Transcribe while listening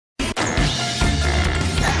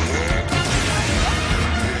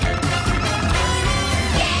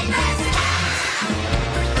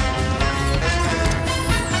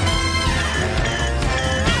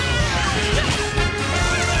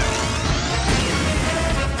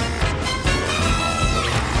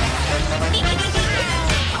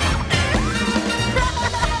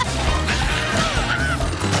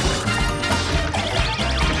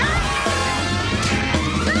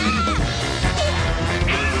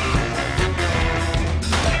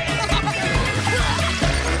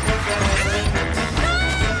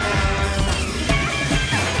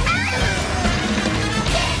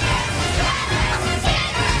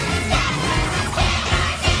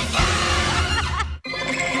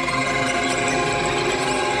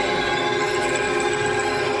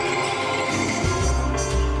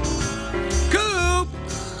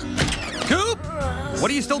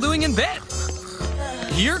still doing in bed?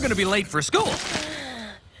 You're gonna be late for school.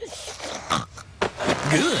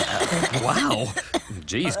 Good. Wow.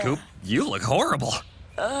 Jeez, Coop, you look horrible.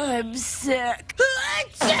 I'm sick.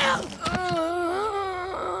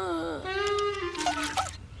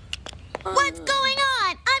 What's going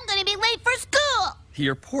on? I'm gonna be late for school.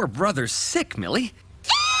 Your poor brother's sick, Millie.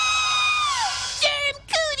 Germ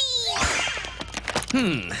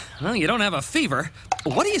cooties! Well, you don't have a fever.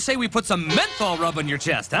 What do you say we put some menthol rub on your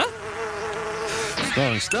chest, huh?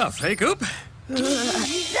 Strong stuff, hey, Coop? That's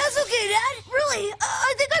okay, Dad. Really,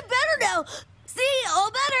 I think I'm better now. See, all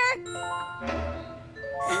better.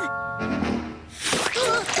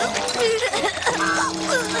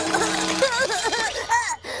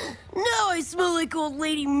 Now I smell like old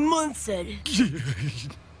lady Munson.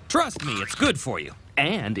 Trust me, it's good for you.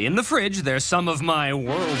 And in the fridge, there's some of my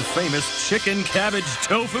world-famous chicken cabbage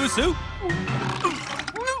tofu soup.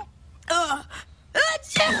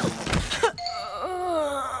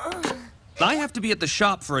 I have to be at the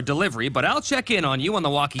shop for a delivery, but I'll check in on you on the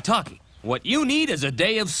walkie-talkie. What you need is a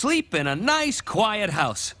day of sleep in a nice, quiet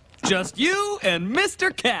house. Just you and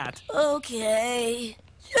Mr. Cat. Okay,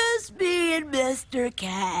 just me and Mr.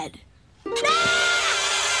 Cat.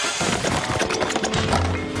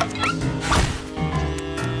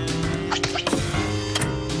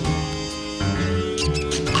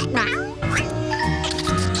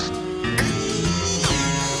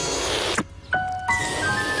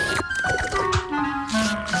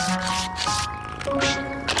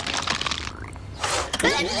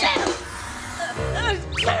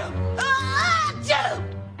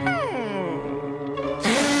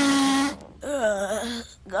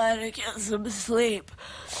 Gotta get some sleep.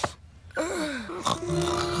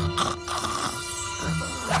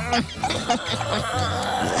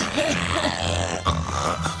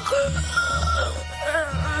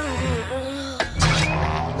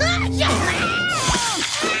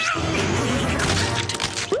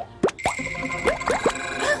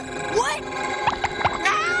 What?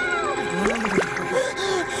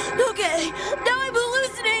 Okay, now I'm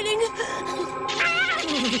hallucinating.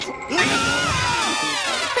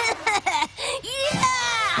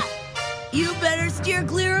 You better steer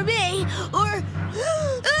clear of me, or...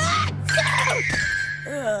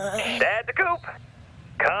 Dad to Coop.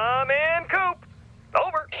 Come in, Coop.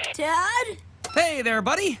 Over. Dad? Hey there,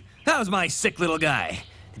 buddy. How's my sick little guy?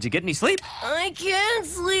 Did you get any sleep? I can't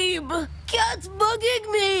sleep. Cat's bugging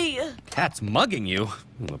me. Cat's mugging you?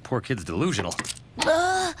 The poor kid's delusional.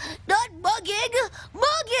 Not bugging,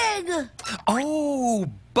 mugging. Oh,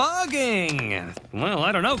 bugging. Well,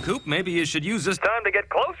 I don't know, Coop. Maybe you should use this time to get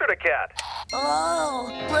closer to Cat.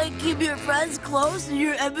 Oh, like keep your friends close and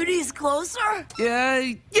your enemies closer?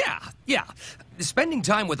 Yeah. Spending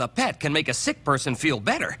time with a pet can make a sick person feel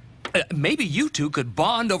better. Maybe you two could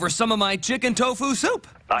bond over some of my chicken tofu soup.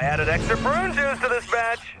 I added extra prune juice to this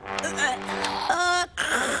batch.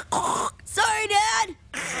 Sorry, Dad.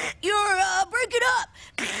 You're breaking up.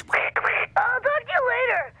 I'll talk to you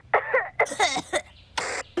later.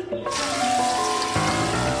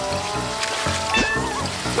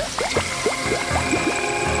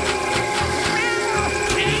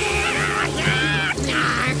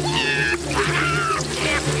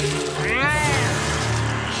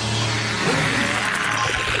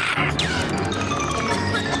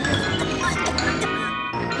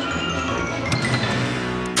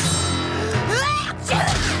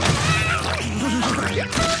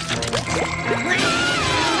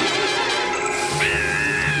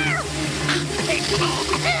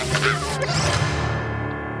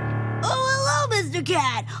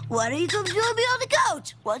 Cat, why don't you come join me on the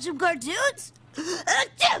couch? Watch some cartoons?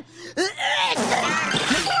 Cat! Hey!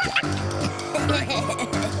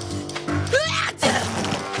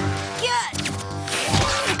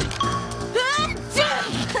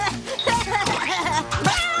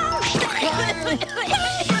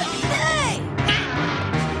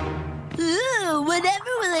 Ooh,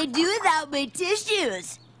 whatever will I do without my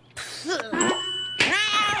tissues?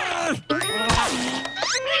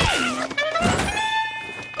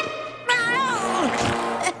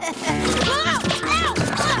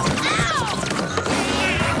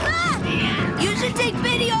 You should take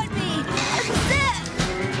pity on me. I'm sick.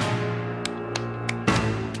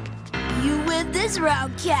 You win this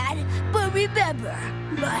round, Cat. But remember,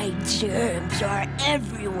 my germs are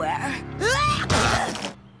everywhere.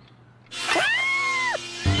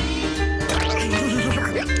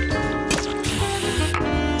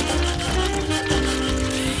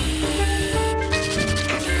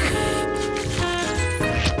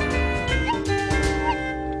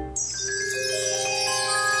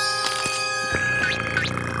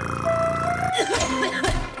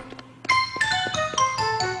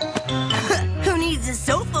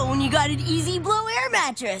 blow when you got an easy blow air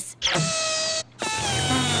mattress.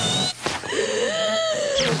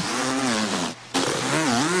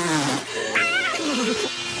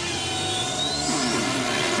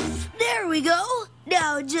 There we go.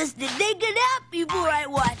 Now just to take a nap before I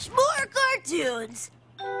watch more cartoons.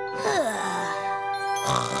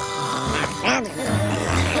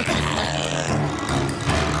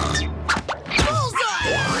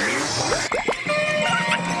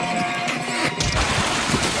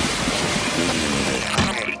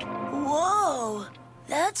 Whoa,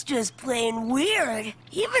 that's just plain weird,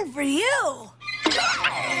 even for you.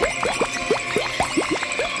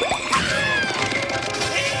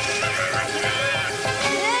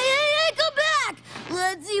 Hey, come back!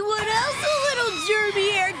 Let's see what else a little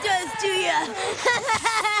germy air does to you.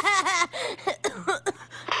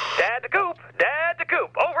 Dad to Coop! Dad to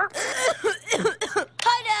Coop! Over!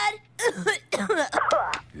 Hi, Dad.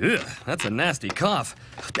 Ugh, that's a nasty cough.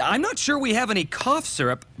 I'm not sure we have any cough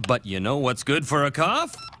syrup, but you know what's good for a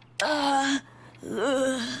cough?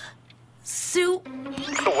 Soup.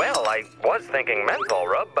 Well, I was thinking menthol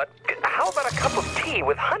rub, but how about a cup of tea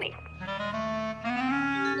with honey?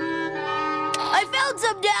 I found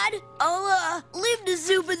some, Dad. I'll leave the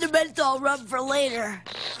soup and the menthol rub for later.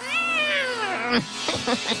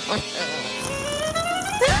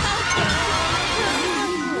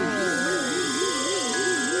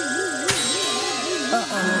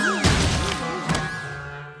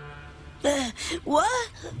 What?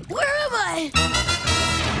 Where am I?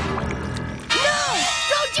 No!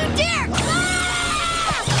 Don't you dare!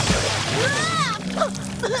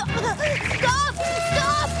 Stop!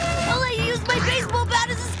 Stop! I'll let you use my baseball bat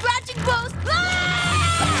as a scratching post.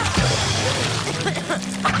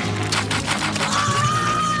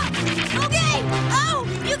 Okay! Oh!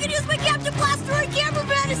 You can use my Captain Blaster and camera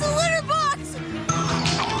bat as a litter box!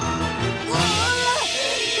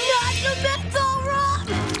 Not the menthol rub!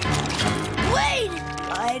 Wait!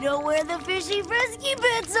 I know where the fishy frisky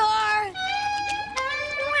bits are!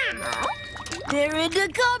 They're in the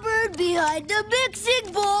cupboard behind the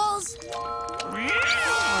mixing bowls!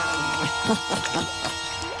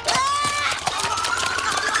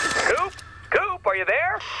 Coop? Coop, are you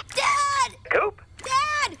there? Dad! Coop?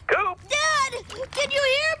 Dad! Coop? Dad! Can you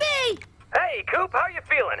hear me? Hey, Coop, how you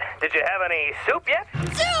feeling? Did you have any soup yet?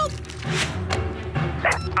 Soup!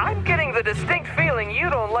 I'm getting the distinct feeling you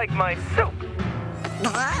don't like my soup.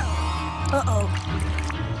 Uh-oh.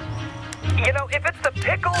 You know, if it's the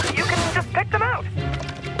pickles, you can just pick them out.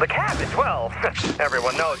 The cabbage, well,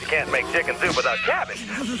 everyone knows you can't make chicken soup without cabbage.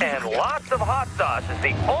 And lots of hot sauce is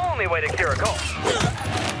the only way to cure a cold.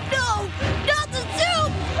 No! Not the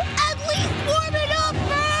soup! At least warm it up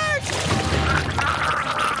first!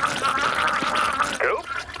 Coop?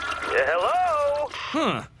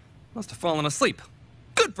 Hello? Must have fallen asleep.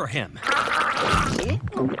 Good for him.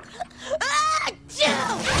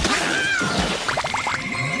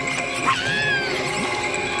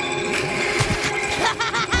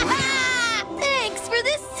 Thanks for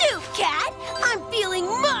the soup, Cat. I'm feeling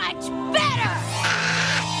much better.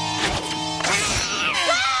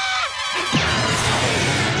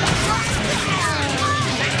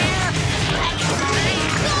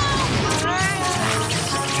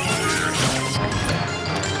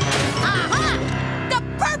 Aha! The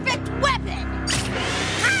perfect weapon!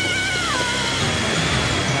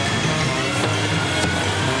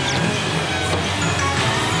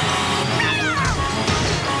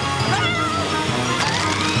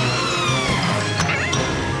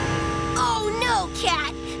 Oh no,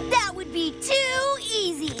 Cat! That would be too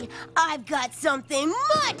easy. I've got something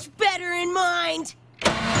much better in mind.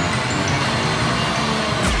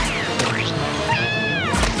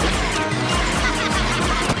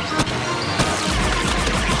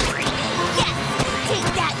 Yes! Take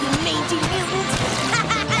that, you mangy mutant!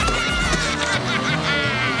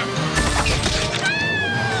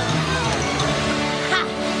 Ha!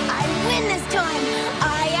 I win this time! I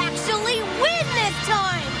actually win this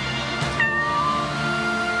time!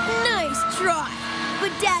 Nice try.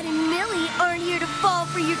 But Dad and Millie aren't here to fall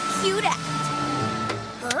for your cute act.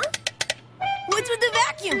 Huh? What's with the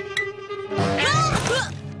vacuum?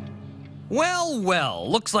 Well, well,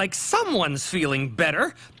 looks like someone's feeling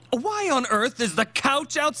better. Why on earth is the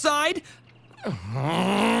couch outside? Coop!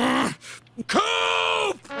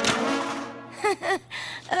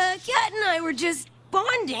 Cat and I were just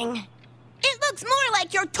bonding. It looks more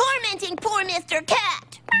like you're tormenting poor Mr.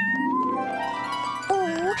 Cat.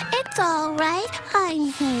 Oh, it's all right,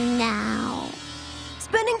 honey, now.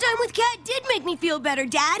 Spending time with Cat did make me feel better,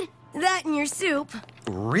 Dad. That and your soup.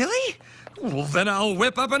 Really? Well, then I'll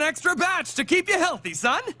whip up an extra batch to keep you healthy,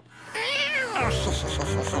 son.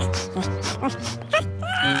 Oh,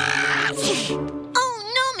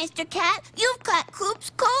 no, Mr. Cat. You've caught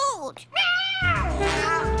Coop's cold.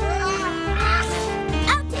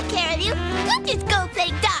 I'll take care of you. You just go play